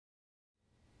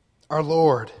our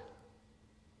Lord,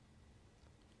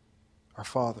 our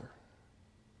Father.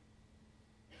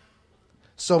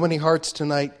 So many hearts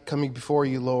tonight coming before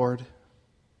you, Lord.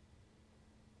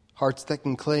 Hearts that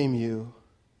can claim you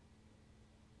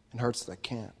and hearts that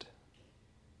can't.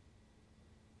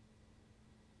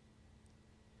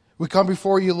 We come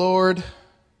before you, Lord,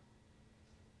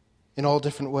 in all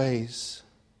different ways.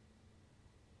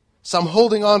 Some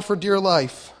holding on for dear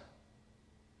life.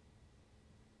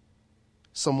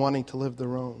 Some wanting to live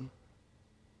their own.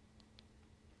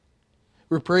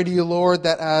 We pray to you, Lord,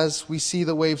 that as we see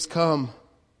the waves come,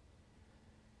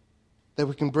 that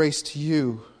we can brace to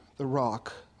you, the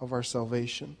rock of our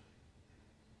salvation.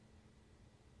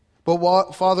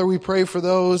 But Father, we pray for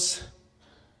those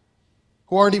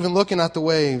who aren't even looking at the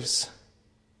waves,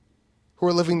 who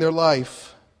are living their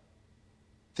life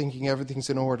thinking everything's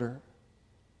in order.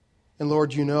 And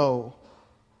Lord, you know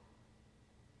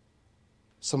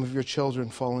some of your children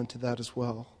fall into that as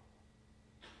well.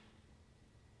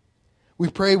 We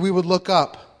pray we would look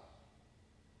up,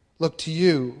 look to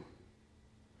you,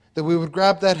 that we would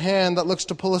grab that hand that looks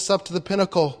to pull us up to the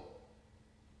pinnacle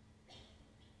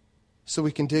so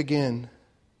we can dig in.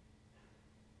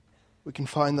 We can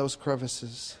find those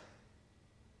crevices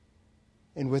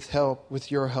and with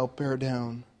your help, bear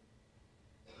down.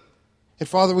 And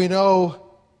Father, we know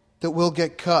that we'll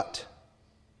get cut,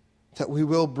 that we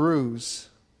will bruise.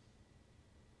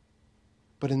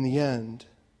 But in the end,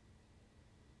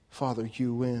 Father,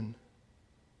 you win.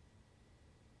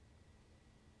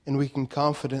 And we can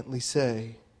confidently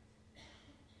say,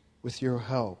 with your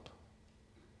help,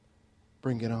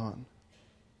 bring it on.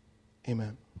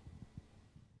 Amen.